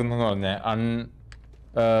ഉണ്ടാക്കുന്നു പറഞ്ഞ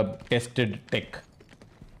tested tech.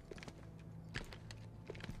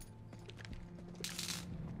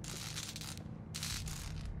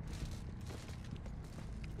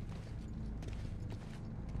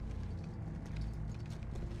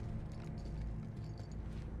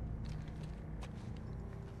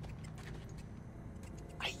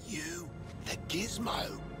 Gizmo.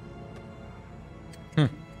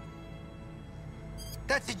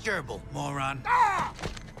 That's a gerbil, moron.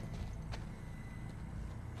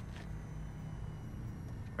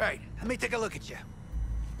 Right, let me take a look at you.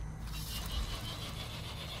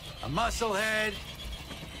 A musclehead,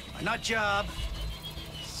 a nut job,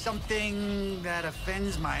 something that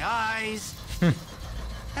offends my eyes,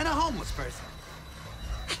 and a homeless person.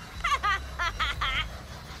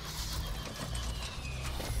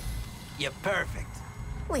 You're perfect.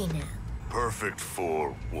 We know. Perfect for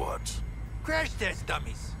what? Crash test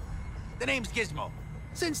dummies. The name's Gizmo.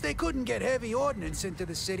 Since they couldn't get heavy ordnance into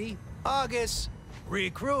the city, August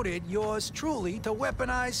recruited yours truly to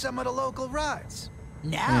weaponize some of the local rides.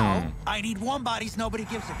 Now, I need warm bodies nobody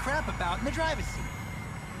gives a crap about in the driver's seat.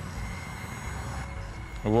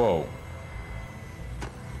 Whoa.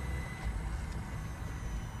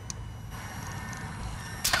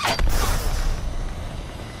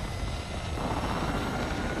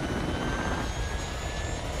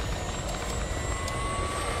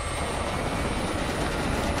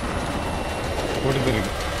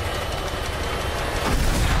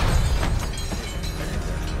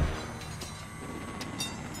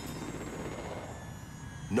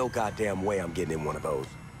 No goddamn way I'm getting in one of those.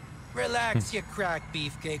 Relax, you crack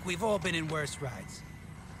beefcake. We've all been in worse rides.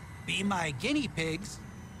 Be my guinea pigs.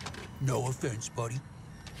 No offense, buddy.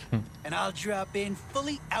 And I'll drop in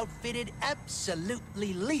fully outfitted,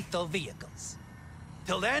 absolutely lethal vehicles.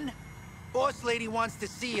 Till then, boss lady wants to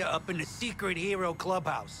see you up in the secret hero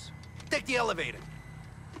clubhouse. Take the elevator.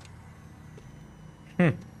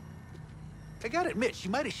 I gotta admit, she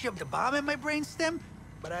might have shoved a bomb in my brainstem,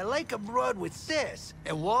 but I like a broad with sass.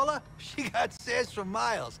 And Walla, she got sass for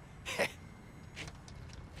miles.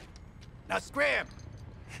 Now scram!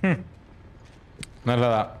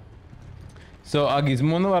 നല്ലതാ. So ആ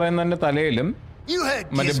ഗിസ്മോ എന്ന് പറയുന്നതിന്റെ തലയിലും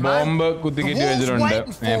മറ്റേ bomb കുത്തിക്കേറ്റി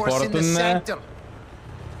വെച്ചിട്ടുണ്ട്.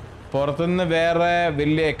 പുറത്തുനിന്ന് വേറെ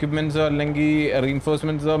വലിയ എക്യുപ്മെന്റ്സോ അല്ലെങ്കിൽ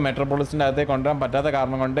റീൻഫോഴ്സ്മെന്റ്സോ മെട്രോപോളിസിന്റെ അകത്തേക്ക് കൊണ്ടുവരാൻ പറ്റാത്ത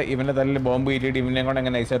കാരണം കൊണ്ട് ഇവന്റെ തലയിൽ ബോംബ് കയറ്റിയിട്ട് ഇവനെ കൊണ്ട്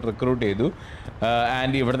അങ്ങനെ നൈസായിട്ട് റിക്രൂട്ട് ചെയ്തു.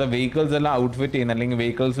 ആൻഡ് ഇവിടുത്തെ വെഹിക്കിൾസ് എല്ലാം ഔട്ട്ഫിറ്റ് ചെയ്യുന്നത് അല്ലെങ്കിൽ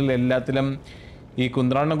വെഹിക്കിൾസിൽ എല്ലാത്തിലും ഈ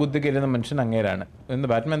കുന്ത്രാണ്ണം കുത്തി കയറ്റുന്ന മനുഷ്യൻ അങ്ങേരാണ്. എന്ത്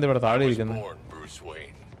ബാറ്റ്മാൻ എന്താ ഇവിടെ താഴെ ഇരിക്കുന്നത്?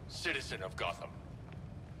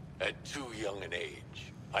 At too young an age,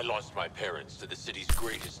 I lost my parents to the city's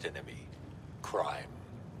greatest enemy, crime.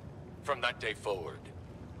 From that day forward,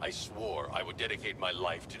 I swore I would dedicate my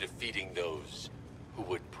life to defeating those who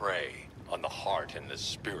would prey on the heart and the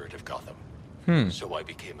spirit of Gotham. So I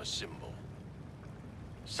became a symbol.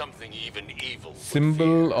 Something even evil would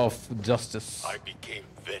Symbol fear. of justice. I became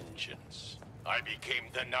vengeance. I became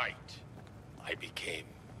the Knight. I became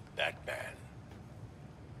Batman.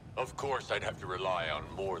 Of course, I'd have to rely on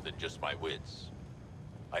more than just my wits.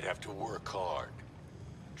 I'd have to work hard,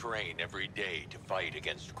 train every day to fight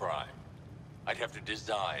against crime. I'd have to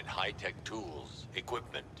design high-tech tools,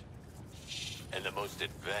 equipment, and the most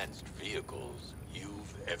advanced vehicles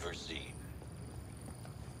you've ever seen.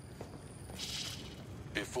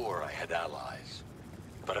 Before I had allies,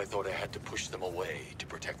 but I thought I had to push them away to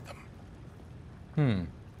protect them.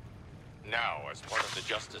 Now, as part of the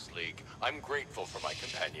Justice League, I'm grateful for my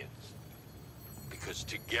companions. Because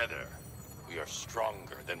together, we are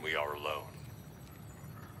stronger than we are alone.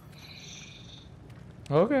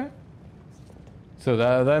 Okay. So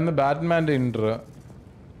that's the Batman intro.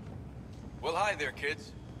 Well, hi there, kids.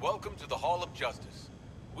 Welcome to the Hall of Justice.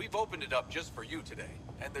 We've opened it up just for you today,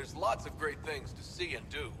 and there's lots of great things to see and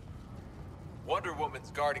do. Wonder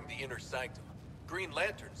Woman's guarding the inner sanctum. Green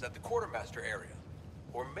Lantern's at the quartermaster area.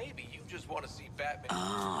 Or maybe you just want to see Batman.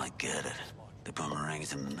 Oh, I get it. The Boomerang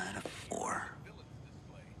is a metaphor.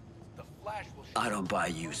 I don't buy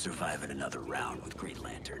you surviving another round with Green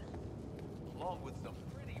Lantern. Along with some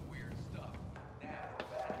pretty weird stuff.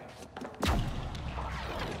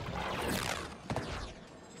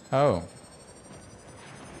 Oh.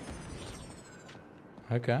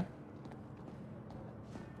 Okay.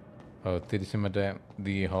 Oh,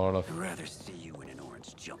 the Hall of... I'd rather see you in an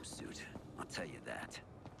orange jumpsuit. I'll tell you that.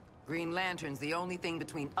 Green Lantern's the only thing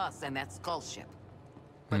between us and that skull ship.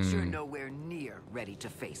 But you're nowhere near ready to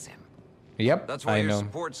face him. Yep, that's why I your know.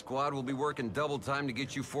 support squad will be working double time to get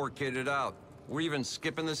you four kitted out. We're even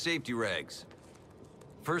skipping the safety rags.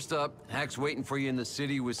 First up, Hack's waiting for you in the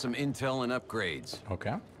city with some intel and upgrades.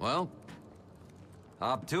 Okay. Well,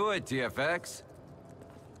 hop to it, TFX.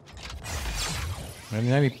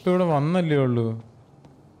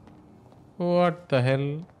 What the hell?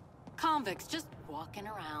 Convicts just walking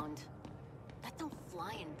around. That don't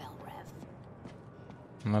fly in Bell Rev.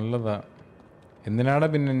 നല്ലതാ. എന്തിനാണ്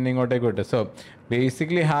പിന്നെ എന്നെ ഇങ്ങോട്ടേക്ക് വിട്ടത്? So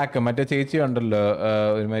basically hack മറ്റേ ചേച്ചി ഉണ്ടല്ലോ,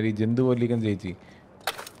 ഒരുമാതിരി ജന്തു പോലിക്കൻ ചേച്ചി,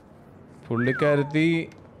 പുള്ളിക്കാരത്തി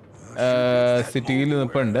സിറ്റിയിൽ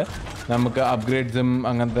നിൽപ്പുണ്ട് നമുക്ക് അപ്ഗ്രേഡ്സും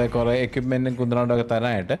അങ്ങനത്തെ കുറേ എക്യുപ്മെൻറ്റും കുന്തറാണ്ടൊക്കെ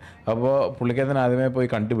തരാനായിട്ട്. അപ്പോൾ പുള്ളിക്കാരത്തിന് ആദ്യമേ പോയി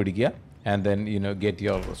കണ്ടുപിടിക്കുക and then you know get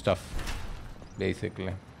your stuff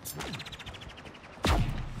basically.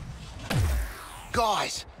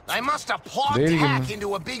 Guys, they must have plugged Hack into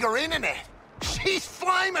a bigger internet. She's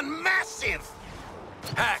flaming massive!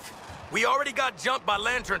 Hack, we already got jumped by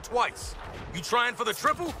Lantern twice. You trying for the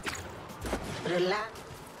triple? Relax.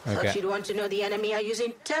 Okay. Thought you'd want to know the enemy are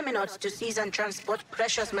using terminals to seize and transport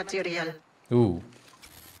precious material. Ooh.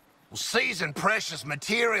 Well, seizing precious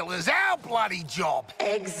material is our bloody job.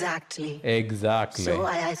 Exactly. Exactly. So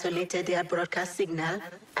I isolated their broadcast signal,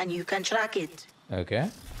 and you can track it. Okay.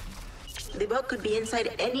 The bug could be inside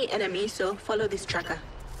any enemy, so follow this tracker.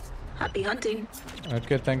 Happy hunting.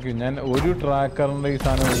 Okay, thank you. ഞാൻ ഒരു ട്രാക്കറിന്റെ ഈ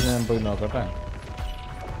സാധനം ഞാൻ പോയി നോക്കട്ടെ.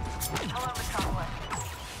 Hello, Metropolis.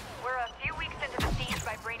 We're a few weeks into the siege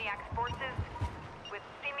by Brainiac's forces, with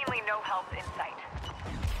seemingly no help in sight.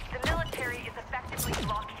 The military is effectively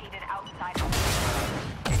blockaded outside of the city,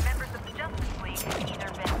 and members of the Justice League have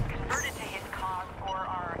either been converted to his cause or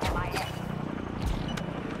are MIA.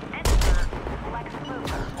 Enter Lex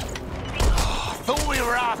Luthor. Thought we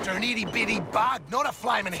were after an itty-bitty bug, not a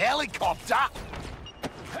flaming helicopter.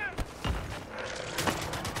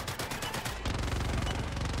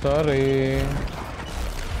 Sorry.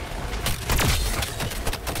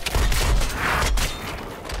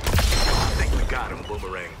 I think we got him,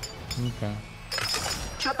 Boomerang. Okay.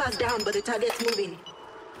 Chopper's down, but the target's moving.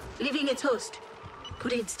 Leaving its host.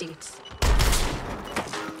 Good instincts.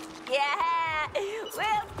 Yeah,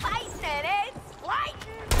 we're fighting, it's fighting.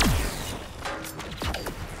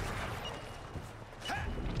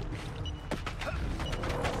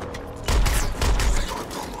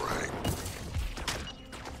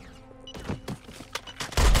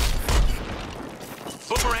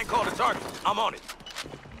 Sergeant, I'm on it.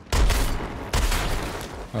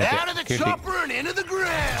 Okay. Out of the chopper and into the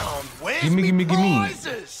ground. Where's Gimme.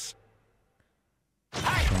 prizes?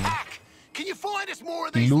 Hey, Hack, can you find us more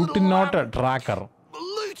of these Loot little, not a tracker.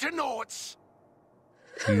 Lootenauts?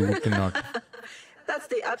 Loot not. That's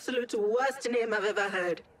the absolute worst name I've ever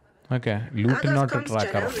heard. Okay. Loot not a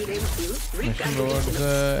tracker. Mission roads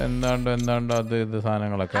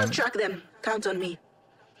I'll track them. Count on me.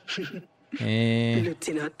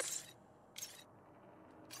 Lootenauts.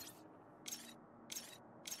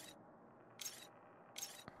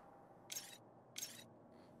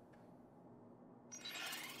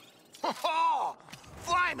 Oh,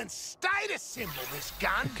 flaming status symbol, this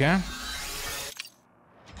gun. Okay.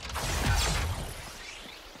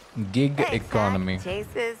 Gig Hey, economy.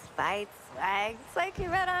 Chases, fights, swag. It's like you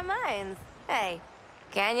read our minds. Hey,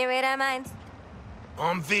 can you read our minds?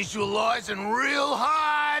 I'm visualizing real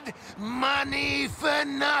hard. Money for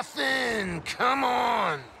nothing. Come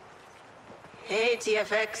on. Hey,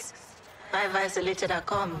 TFX. I've isolated our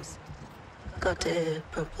comms. Got a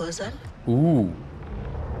proposal? Ooh.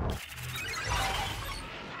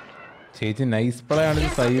 ചേച്ചി nice play ആണ്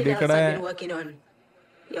Here's സൈഡിൽ something else കൂടെ I've been working on.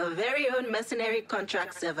 Your very own mercenary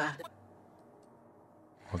contract server.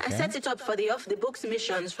 I set it up for the off-the-books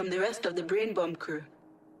missions from the rest of the Brain Bomb crew.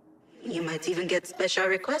 You might even get special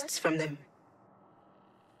requests from them.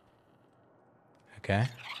 Okay.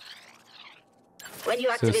 When you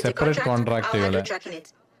So activate the separate contract, I'll handle contract tracking it.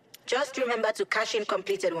 Just remember to cash in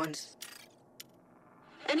completed ones.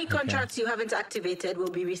 Any contracts you haven't activated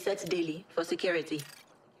will be reset daily for security.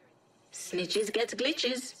 Snitches get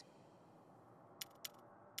glitches.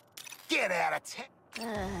 Get out of town.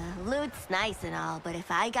 Loot's nice and all, but if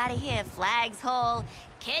I gotta hear Flag's whole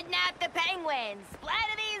kidnap the penguins,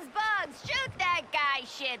 splatter these bugs, shoot that guy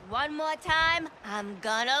shit one more time, I'm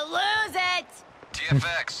gonna lose it!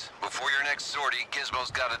 TFX, before your next sortie,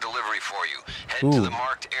 Gizmo's got a delivery for you. Head to the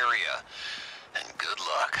marked area. And good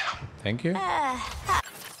luck. Thank you.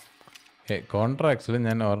 Hey, contracts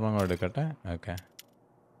ഞാൻ ഓർമ്മ എടുക്കട്ടെ. Okay.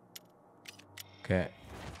 Okay.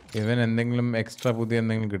 ഇവൻ എന്തെങ്കിലും extra പുതിയ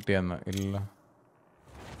എന്തെങ്കിലും കിട്ടിയെന്ന് ഇല്ല.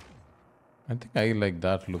 I think I like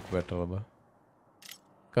that look better.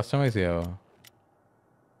 Customize ചെയ്യാവോ?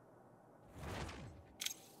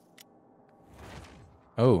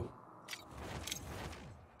 Oh.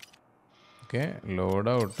 Okay, load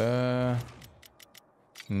out.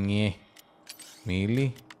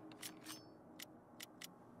 Melee.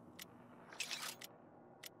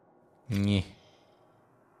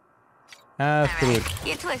 Screw it.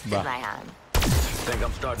 You twisted my arm. Think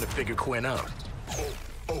I'm starting to figure Quinn out.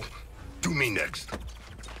 Oh, do me next.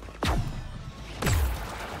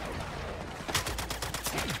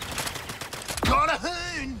 Got a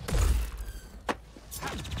hoon!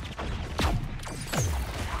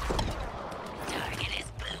 Target is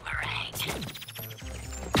Boomerang.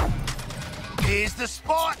 Here's the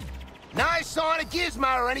spot. No sign of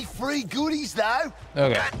Gizmo or any free goodies, though.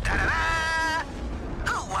 Okay.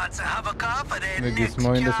 Who wants a hovercar for their The next Gizmo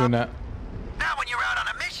in the job? Suna. Now when you're out on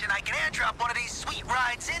a mission, I can airdrop one of these sweet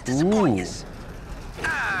rides in to support you.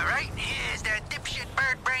 Alright, here's that dipshit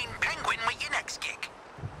bird brain penguin with your next gig.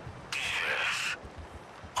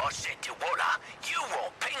 I said to Walla, you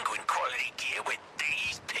want penguin quality gear with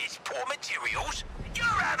these piss poor materials?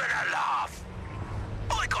 You're having a laugh.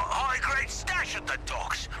 I got high-grade stash at the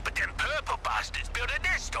docks, but them purple bastards built a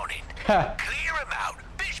nest on it. Clear them out.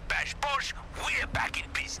 Bish bash bosh, we're back in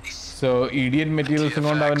business. So idiot materials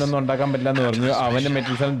കൊണ്ട് അവനൊന്നും ഉണ്ടാക്കാൻ പറ്റില്ല എന്ന് പറഞ്ഞു. അവന്റെ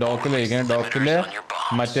materials ഡോക്കിൽ വയ്ക്കാൻ. ഡോക്കില്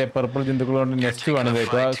മറ്റേ purple ജന്തുക്കൾ കൊണ്ട് nest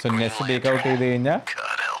വന്നേക്കുക. So nest take out ചെയ്ത് കഴിഞ്ഞാൽ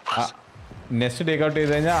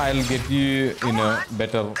I'll get you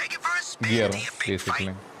better gear basically.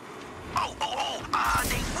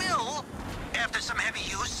 They will, after some heavy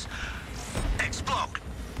use, explode.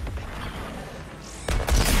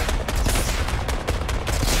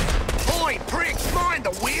 Oi, pricks, mind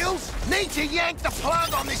the wheels. Need to yank the plug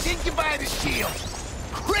on this incubator shield.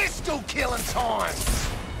 Crystal killing time.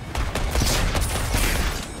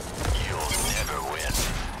 You'll never win.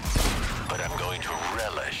 But I'm going to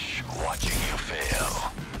relish watching you fail.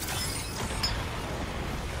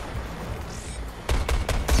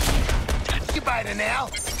 Incubator now.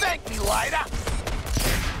 Thank me later.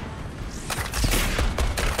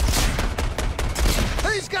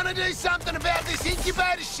 Who's gonna do something about this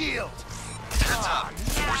incubator shield? Heads up.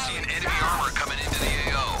 We're seeing enemy armor coming into the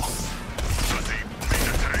AO.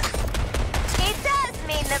 It does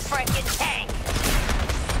mean the frickin' tank.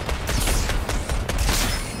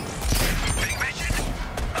 Big mission.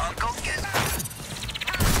 Uncle Gizmo.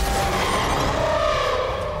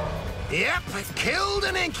 Yep, killed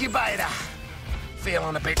an incubator.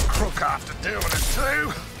 Feeling a bit crook after doing it too.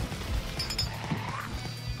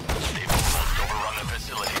 They've almost overrun the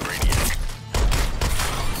facility, Brainiac.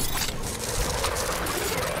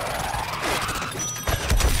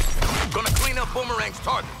 Gonna clean up Boomerang's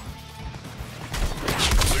target.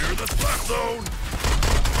 Clear the blast zone.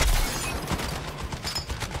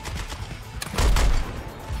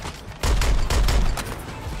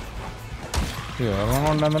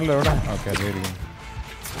 Okay, there you go.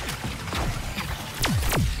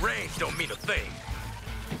 Range don't mean a thing.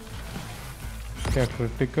 Okay,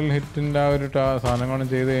 critical hit in the സാധനം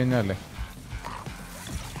ചെയ്ത് കഴിഞ്ഞാലേ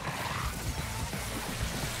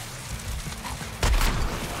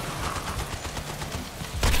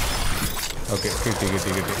Okay, kitty.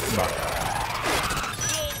 Bye.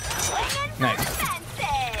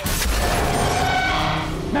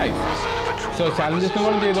 Nice. So, challenges are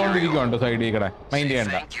on the side. Mind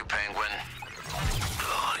you, Penguin.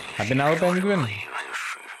 Happy now, Penguin.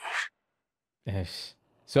 Yes.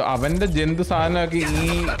 So, avanda jendu saanaki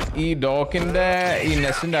ee dock in the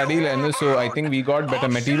nest in the so I think we got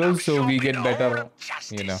better materials, so we get better,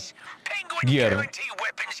 you know, gear.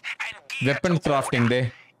 Weapon crafting there.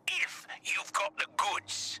 You've got the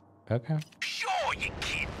goods. Okay. Sure, you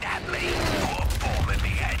kidnapped me, put a bomb in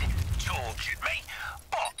me head, tortured me,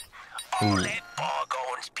 but I'll let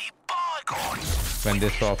bygones be bygones. When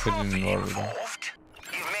there's profit involved.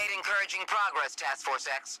 You've made encouraging progress, Task Force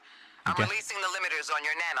X. I'm releasing the limiters on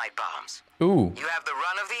your nanite bombs. Ooh. You have the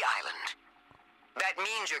run of the island. That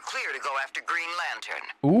means you're clear to go after Green Lantern.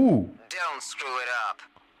 Ooh. Don't screw it up.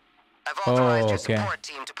 I've authorized your okay. support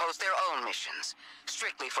team to post their own missions,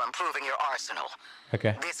 strictly for improving your arsenal.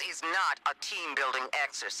 Okay. This is not a team-building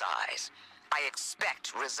exercise. I expect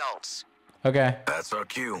results. Okay. That's our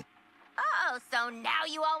cue. Oh, so now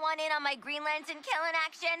you all want in on my Green Lantern killing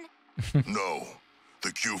action? No.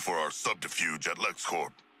 The cue for our subterfuge at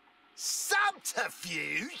LexCorp.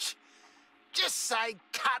 Subterfuge? Just say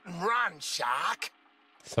cut and run, Shark.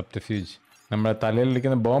 Subterfuge. നമ്മുടെ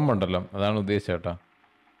തലയിലിരിക്കുന്ന bomb ഉണ്ടല്ലോ, അതാണ് ഉദ്ദേശിച്ചത് കേട്ടോ.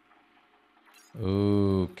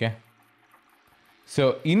 Okay. So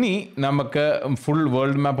ഇനി നമുക്ക് full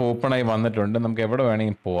world map open ആയി വന്നിട്ടുണ്ട്. നമുക്ക് എവിടെ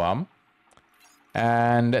വേണമെങ്കിൽ പോവാം.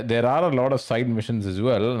 And there are a lot of side missions as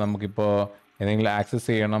well. നമുക്കിപ്പോൾ എന്തെങ്കിലും ആക്സസ്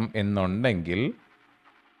ചെയ്യണം എന്നുണ്ടെങ്കിൽ,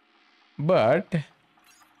 but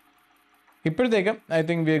ഇപ്പോഴത്തേക്കും I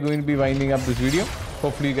think we are going to B winding up this video.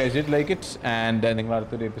 Hopefully you guys did like it. And നിങ്ങൾ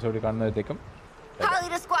അടുത്തൊരു episode കാണുന്നതിലേക്കും Harley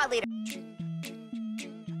to squad leader.